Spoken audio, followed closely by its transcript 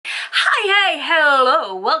Hi, hey,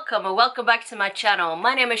 hello, welcome or welcome back to my channel.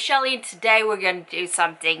 My name is Shelly and today we're going to do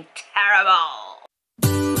something terrible.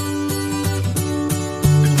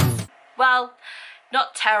 Well,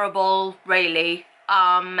 not terrible, really.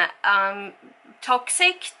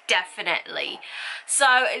 Toxic, definitely.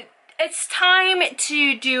 So, it's time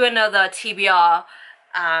to do another TBR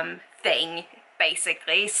thing,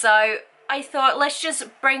 basically. So, I thought let's just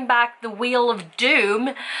bring back the Wheel of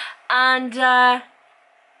Doom and,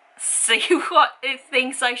 see what it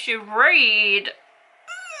thinks I should read.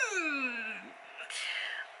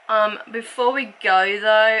 Before we go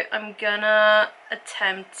though, I'm gonna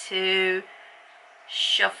attempt to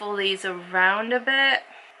shuffle these around a bit.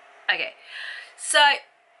 Okay, so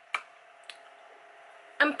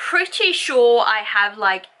I'm pretty sure I have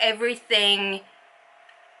like everything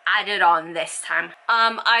added on this time.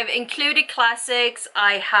 I've included classics.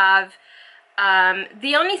 I have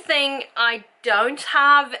the only thing I don't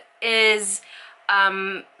have is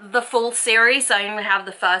the full series. I only have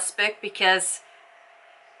the first book because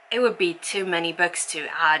it would be too many books to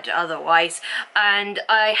add otherwise, and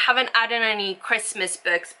I haven't added any Christmas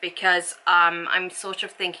books because I'm sort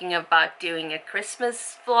of thinking about doing a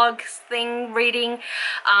Christmas vlogs thing reading,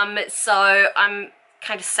 so I'm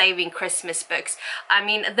kind of saving Christmas books. I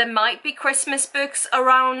mean, there might be Christmas books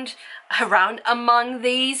around among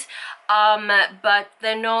these, but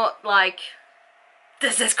they're not like,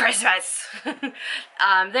 this is Christmas. They're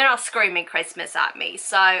not screaming Christmas at me,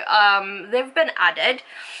 so they've been added.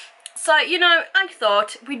 So, you know, I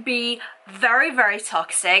thought we'd be very, very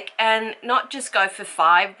toxic and not just go for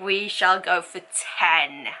 5, we shall go for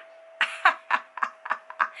 10.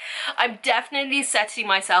 I'm definitely setting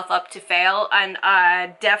myself up to fail, and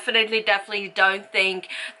I definitely don't think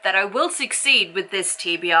that I will succeed with this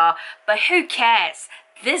TBR, but who cares?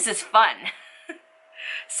 This is fun.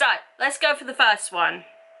 So, let's go for the first one.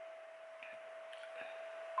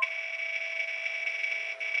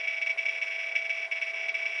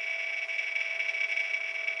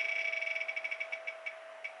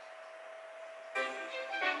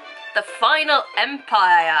 The Final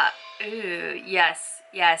Empire. Ooh, yes,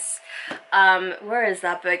 yes. Where is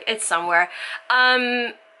that book? It's somewhere.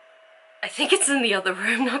 I think it's in the other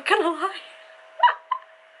room, not gonna lie.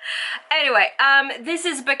 Anyway, this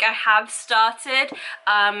is a book I have started.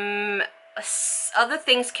 Other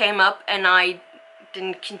things came up and I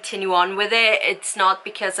didn't continue on with it. It's not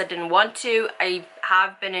because I didn't want to. I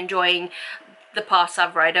have been enjoying the parts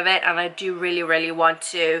I've read of it, and I do really want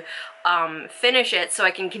to finish it so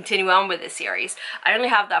I can continue on with the series. I only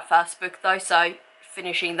have that first book though, so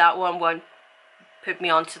finishing that one won't put me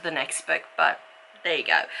on to the next book, but there you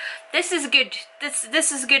go. This is a good,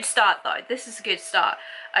 this is a good start though. This is a good start.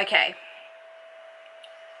 Okay.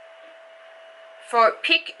 For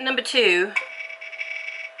pick number 2,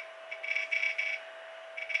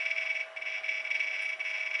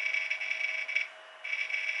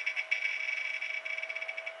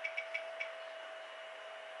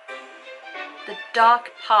 The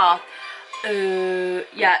Dark Path.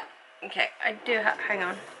 Yeah, okay, I do have, hang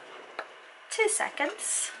on. 2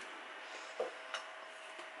 seconds.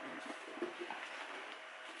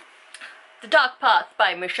 The Dark Path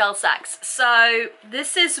by Michelle Sachs. So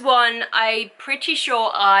this is one I'm pretty sure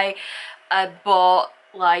I bought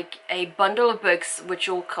like a bundle of books which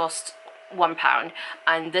all cost £1,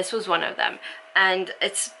 and this was one of them, and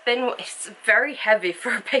it's very heavy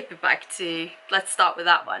for a paperback too. Let's start with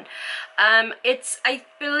that one. I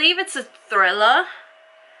believe it's a thriller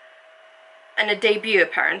and a debut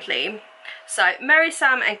apparently. So, Mary,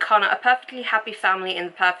 Sam and Connor are a perfectly happy family in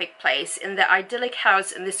the perfect place. In their idyllic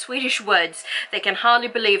house in the Swedish woods, they can hardly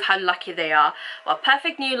believe how lucky they are. What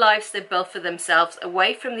perfect new lives they've built for themselves,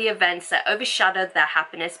 away from the events that overshadowed their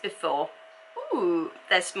happiness before. Ooh,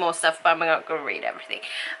 there's more stuff, but I'm not going to read everything.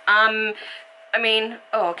 I mean,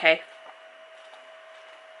 oh, okay.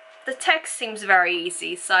 The text seems very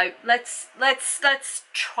easy, so let's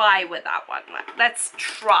try with that one. Let's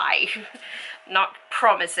try. Not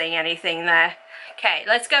promising anything there. Okay,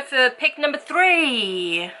 let's go for pick number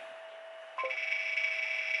 3.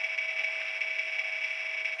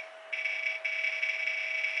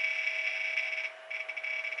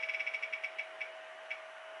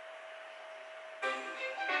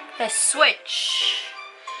 The Switch.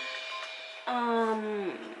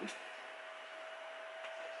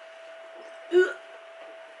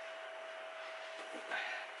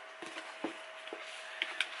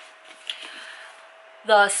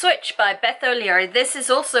 The Switch by Beth O'Leary. This is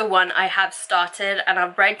also one I have started and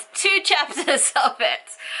I've read 2 chapters of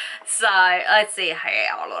it. So let's see.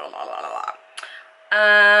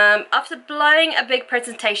 After blowing a big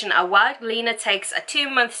presentation at work, Lena takes a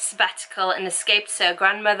 2-month sabbatical and escapes to her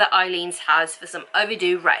grandmother Eileen's house for some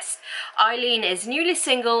overdue rest. Eileen is newly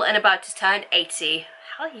single and about to turn 80.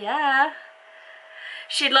 Hell yeah.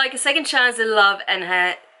 She'd like a second chance at love,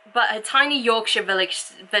 but her tiny Yorkshire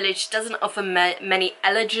village doesn't offer many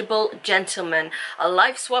eligible gentlemen. A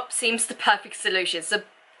life swap seems the perfect solution. So,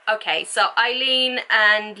 okay, so Eileen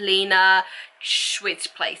and Lena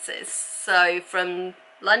switch places. So from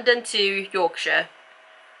London to Yorkshire.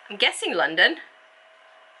 I'm guessing London.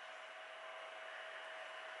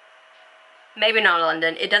 Maybe not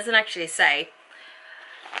London. It doesn't actually say.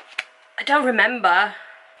 I don't remember.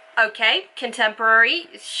 Okay, contemporary.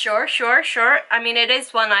 Sure. I mean, it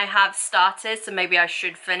is one I have started, so maybe I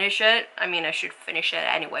should finish it. I mean, I should finish it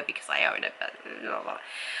anyway because I own it, but...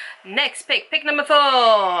 Next pick number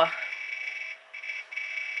 4.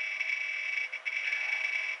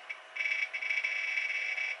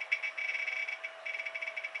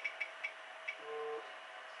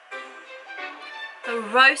 The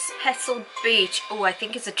Rose Petal Beach. Oh, I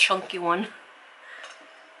think it's a chunky one.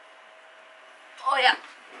 Oh yeah.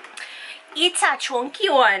 It's a chunky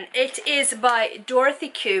one. It is by Dorothy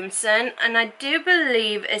Coomson, and I do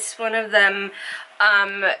believe it's one of them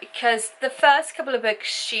because the first couple of books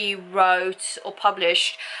she wrote or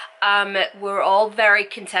published were all very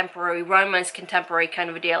contemporary, romance contemporary kind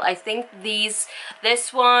of a deal. I think this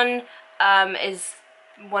one is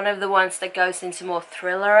one of the ones that goes into more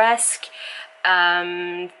thriller-esque.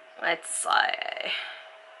 Let's say,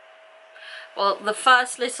 well, the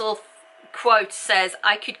first little quote says,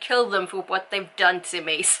 "I could kill them for what they've done to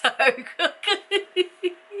me," so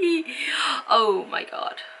oh my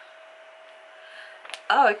god.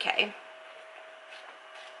 Oh, okay.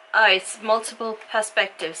 Oh, it's multiple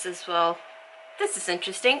perspectives as well. This is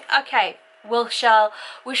interesting. Okay, we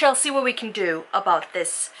shall see what we can do about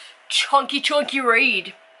this chunky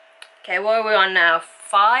read. Okay, what are we on now?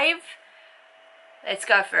 5? Let's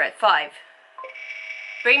go for it. 5.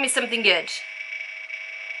 Bring me something good.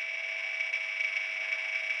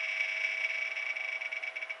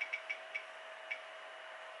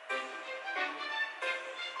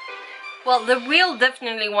 Well, the wheel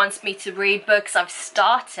definitely wants me to read books I've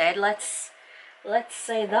started. Let's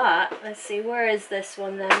say that. Let's see, where is this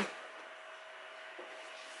one then?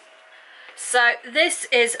 So this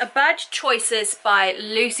is A Bad Choices by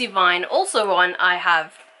Lucy Vine, also one I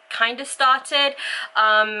have kind of started.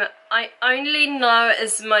 I only know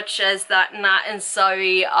as much as that Nat and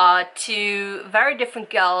Zoe are 2 very different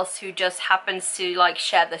girls who just happens to like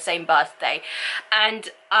share the same birthday,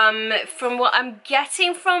 and from what I'm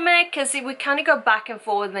getting from it, because it would kind of go back and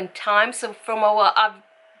forth in time, so from what I've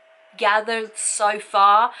gathered so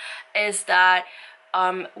far is that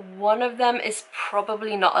one of them is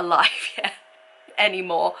probably not alive yet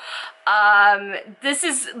anymore. This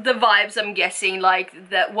is the vibes I'm getting, like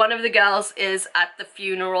that one of the girls is at the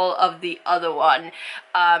funeral of the other one,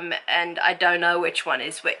 and I don't know which one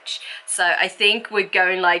is which. So I think we're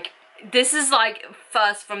going like, this is like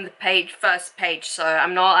first page, so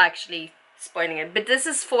I'm not actually spoiling it, but this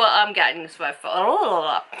is for what I'm getting so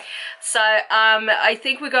far. So I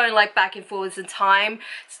think we're going like back and forwards in time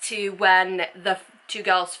to when the 2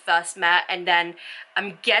 girls first met, and then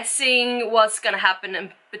I'm guessing what's gonna happen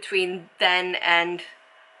in between then and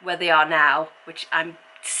where they are now, which I'm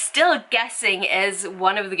still guessing is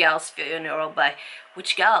one of the girls' funeral. But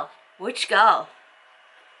which girl?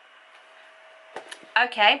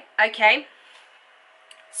 Okay.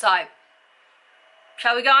 So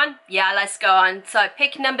shall we go on? Yeah, let's go on. So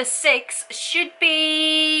pick number 6 should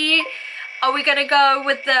be, are we gonna go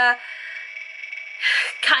with the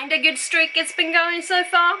kind of good streak it's been going so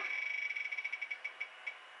far?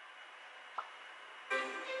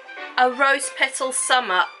 A Rose Petal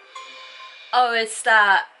Summer. Oh, it's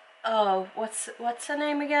that. Oh, what's her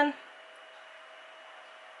name again?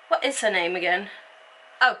 What is her name again?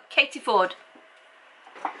 Oh, Katie Ford.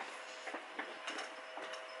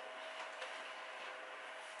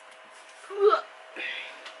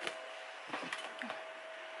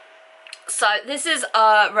 So this is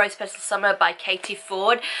Rose Petal Summer by Katie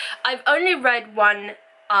Ford. I've only read one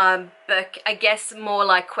book, I guess more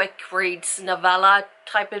like quick reads, novella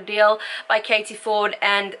type of deal by Katie Ford,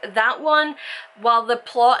 and that one, while the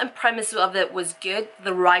plot and premise of it was good,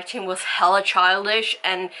 the writing was hella childish,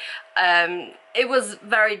 and it was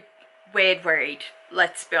very weird read,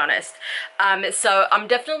 let's be honest. So I'm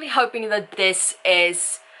definitely hoping that this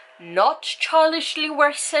is not childishly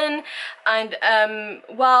written, and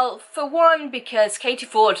well, for one, because Katie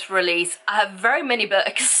Ford released very many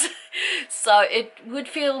books, so it would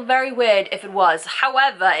feel very weird if it was.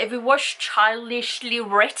 However, if it was childishly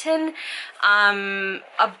written,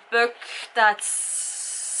 a book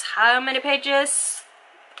that's how many pages?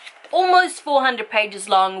 Almost 400 pages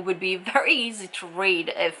long would be very easy to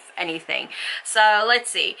read, if anything. So let's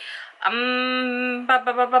see.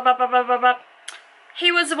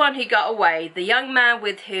 He was the one who got away, the young man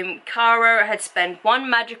with whom Caro had spent one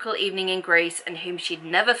magical evening in Greece and whom she'd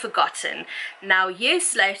never forgotten. Now,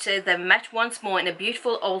 years later, they met once more in a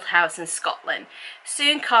beautiful old house in Scotland.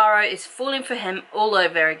 Soon, Caro is falling for him all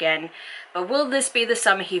over again. But will this be the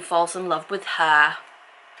summer he falls in love with her?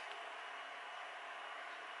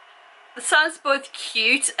 It sounds both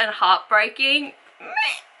cute and heartbreaking.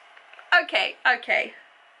 Okay.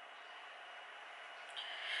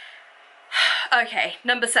 Okay,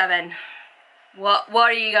 number 7. What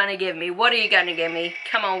are you gonna give me? What are you gonna give me?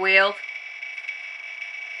 Come on, wheel.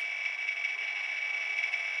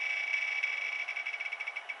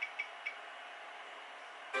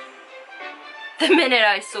 The Minute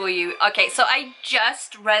I Saw You. Okay, so I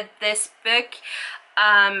just read this book.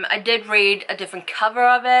 I did read a different cover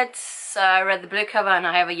of it. So I read the blue cover and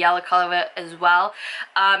I have a yellow cover as well.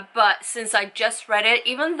 But since I just read it,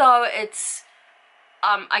 even though it's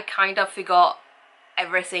I kind of forgot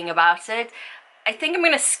everything about it, I think I'm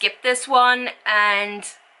gonna skip this one and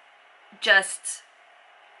just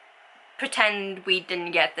pretend we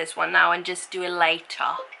didn't get this one now and just do it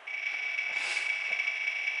later.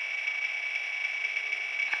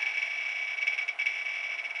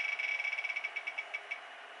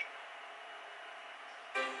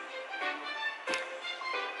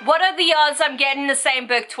 What are the odds I'm getting the same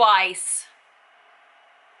book twice?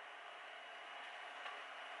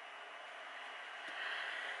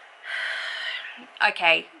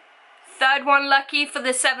 Okay, 3rd one lucky for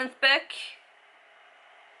the 7th book.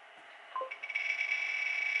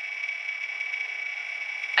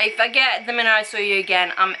 If I get The Minute I Saw You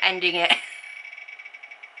again, I'm ending it.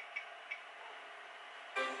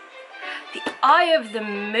 The Eye of the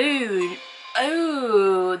Moon.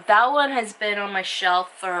 Oh, that one has been on my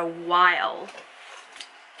shelf for a while.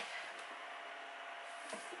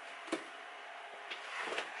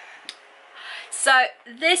 So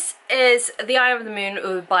this is The Eye of the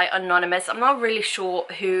Moon by Anonymous. I'm not really sure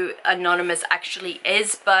who Anonymous actually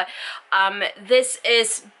is, but this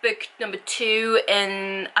is book number 2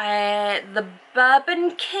 in the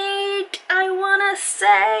Bourbon Cage, I wanna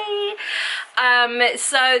say.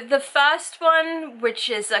 So the first one, which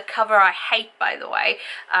is a cover I hate, by the way,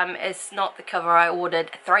 is not the cover I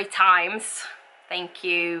ordered 3 times. Thank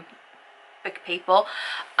you, book people.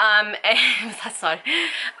 That's not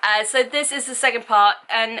so this is the second part,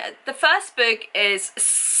 and the first book is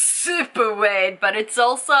super weird, but it's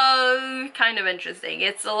also kind of interesting.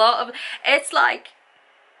 It's it's like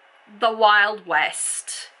the Wild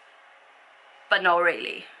West, but not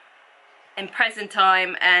really, in present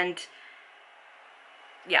time. And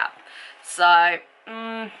yeah, so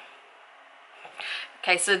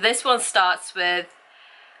okay, so this one starts with: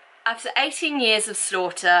 after 18 years of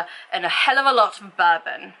slaughter and a hell of a lot of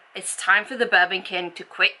bourbon, it's time for the Bourbon King to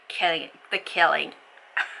quit the killing.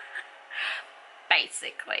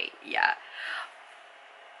 Basically, yeah.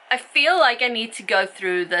 I feel like I need to go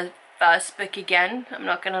through the first book again, I'm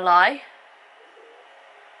not gonna lie.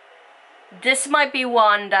 This might be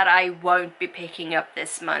one that I won't be picking up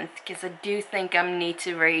this month, because I do think I need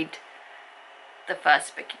to read the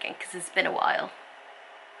first book again, because it's been a while.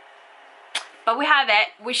 But we have it.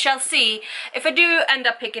 We shall see. If I do end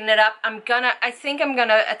up picking it up, I think I'm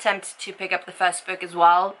gonna attempt to pick up the first book as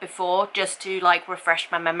well before, just to like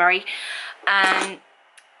refresh my memory. And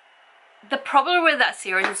the problem with that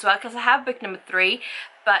series as well, because I have book number 3,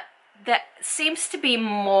 but there seems to be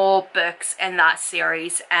more books in that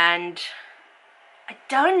series, and I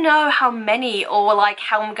don't know how many or like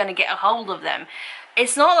how I'm gonna get a hold of them.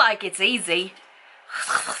 It's not like it's easy.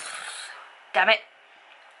 Damn it.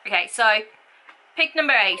 Okay, so pick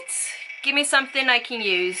number 8. Give me something I can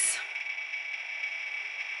use.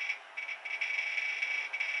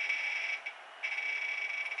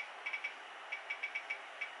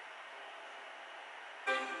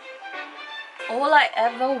 All I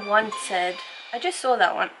Ever Wanted. I just saw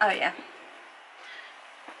that one. Oh yeah.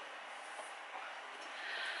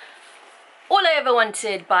 All I Ever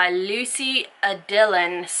Wanted by Lucy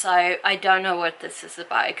Dillon. So I don't know what this is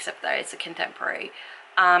about, except that it's a contemporary.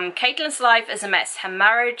 Caitlin's life is a mess. Her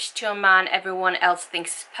marriage to a man everyone else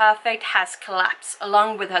thinks is perfect has collapsed.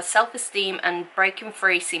 Along with her self-esteem, and breaking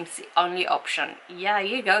free seems the only option. Yeah,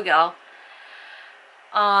 you go, girl.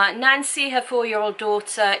 Nancy, her 4-year-old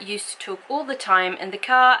daughter, used to talk all the time in the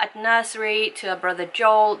car, at nursery, to her brother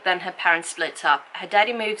Joel. Then her parents split up. Her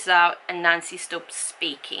daddy moves out and Nancy stops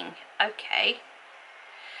speaking. Okay.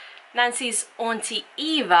 Nancy's auntie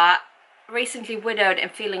Eva, recently widowed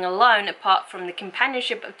and feeling alone apart from the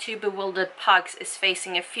companionship of 2 bewildered pugs, is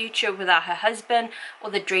facing a future without her husband or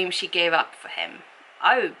the dream she gave up for him.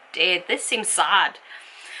 Oh dear, this seems sad.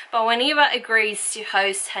 But when Eva agrees to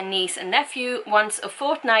host her niece and nephew once a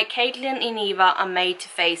fortnight, Caitlin and Eva are made to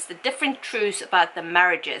face the different truths about their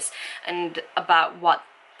marriages and about what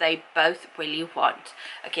they both really want.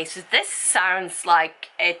 Okay, so this sounds like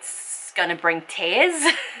it's gonna bring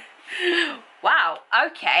tears. Wow,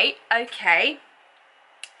 okay.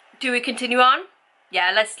 Do we continue on?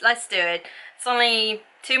 Yeah, let's do it. It's only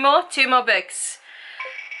two more books,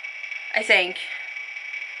 I think.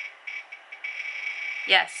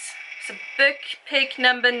 Yes, so book pick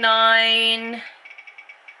number 9.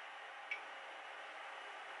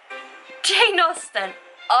 Jane Austen.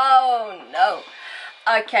 Oh no.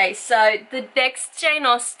 Okay, so the next Jane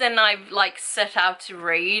Austen I've like set out to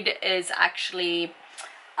read is actually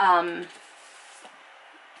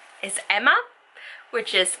is Emma,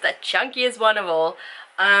 which is the chunkiest one of all.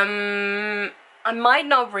 I might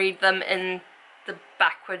not read them in the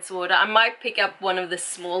backwards order. I might pick up one of the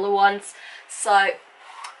smaller ones. So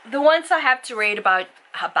the ones I have to read about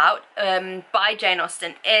by Jane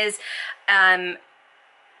Austen is Emma,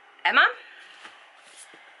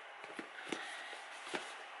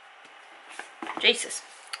 Jesus,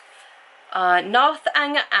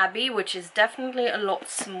 Northanger Abbey, which is definitely a lot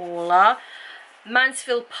smaller,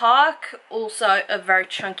 Mansfield Park, also a very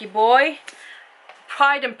chunky boy,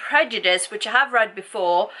 Pride and Prejudice, which I have read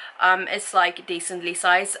before. It's like decently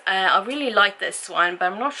sized. I really like this one,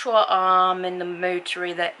 but I'm not sure I'm in the mood to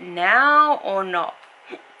read it now or not.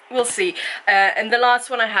 We'll see. And the last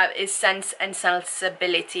one I have is Sense and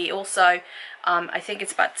Sensibility. Also, I think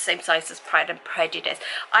it's about the same size as Pride and Prejudice.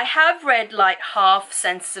 I have read like half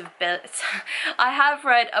Sensibility. I have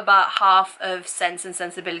read about half of Sense and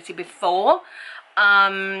Sensibility before.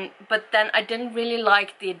 But then I didn't really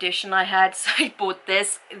like the edition I had, so I bought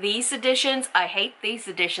these editions. I hate these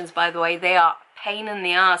editions, by the way. They are a pain in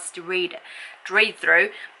the ass to read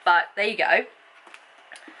through, but there you go.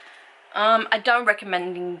 I don't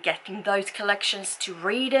recommend getting those collections to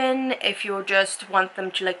read in if you just want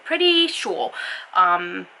them to look pretty, sure.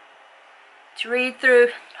 To read through,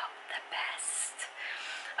 not the best.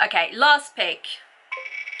 Okay, last pick.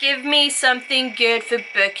 Give me something good for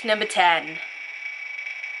book number 10.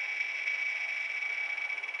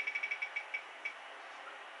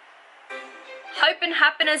 Hope and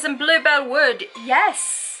Happiness and Bluebell Wood.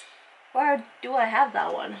 Yes. Where do I have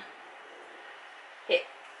that one? Here.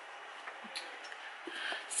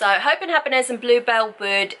 So Hope and Happiness and Bluebell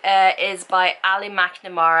Wood is by Ali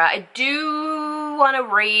McNamara. I do want to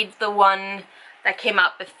read the one that came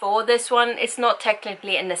out before this one. It's not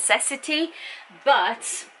technically a necessity,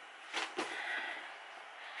 but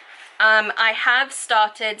I have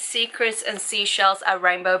started Secrets and Seashells at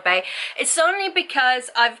Rainbow Bay. It's only because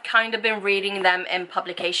I've kind of been reading them in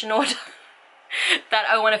publication order that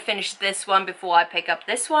I want to finish this one before I pick up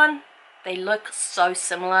this one. They look so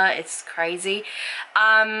similar, it's crazy.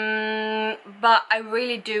 But I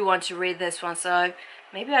really do want to read this one, so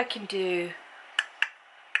maybe I can do...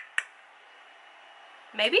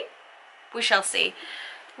 Maybe? We shall see.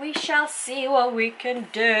 We shall see what we can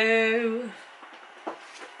do.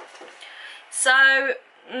 So,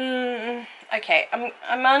 okay,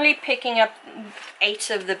 I'm only picking up 8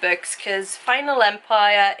 of the books because Final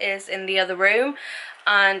Empire is in the other room,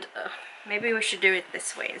 and maybe we should do it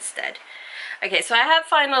this way instead. Okay, so I have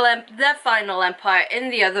the Final Empire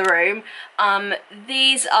in the other room.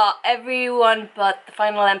 These are everyone but the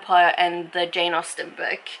Final Empire and the Jane Austen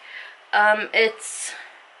book. It's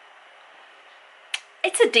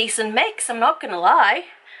a decent mix, I'm not gonna lie.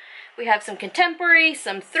 We have some contemporary,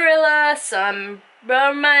 some thriller, some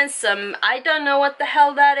romance, some I don't know what the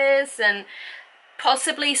hell that is, and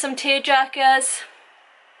possibly some tearjerkers.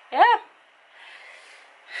 Yeah.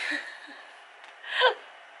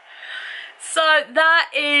 So that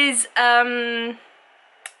is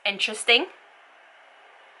interesting.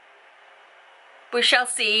 We shall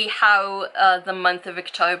see how the month of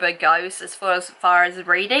October goes as far as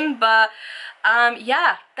reading, but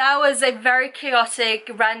yeah, that was a very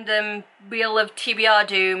chaotic, random wheel of TBR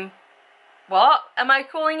doom. What? Am I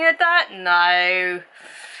calling it that? No.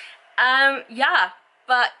 Yeah,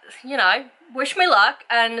 but you know, wish me luck,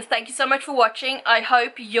 and thank you so much for watching. I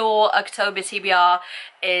hope your October TBR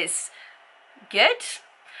is good,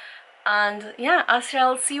 and yeah, I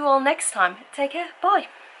shall see you all next time. Take care, bye.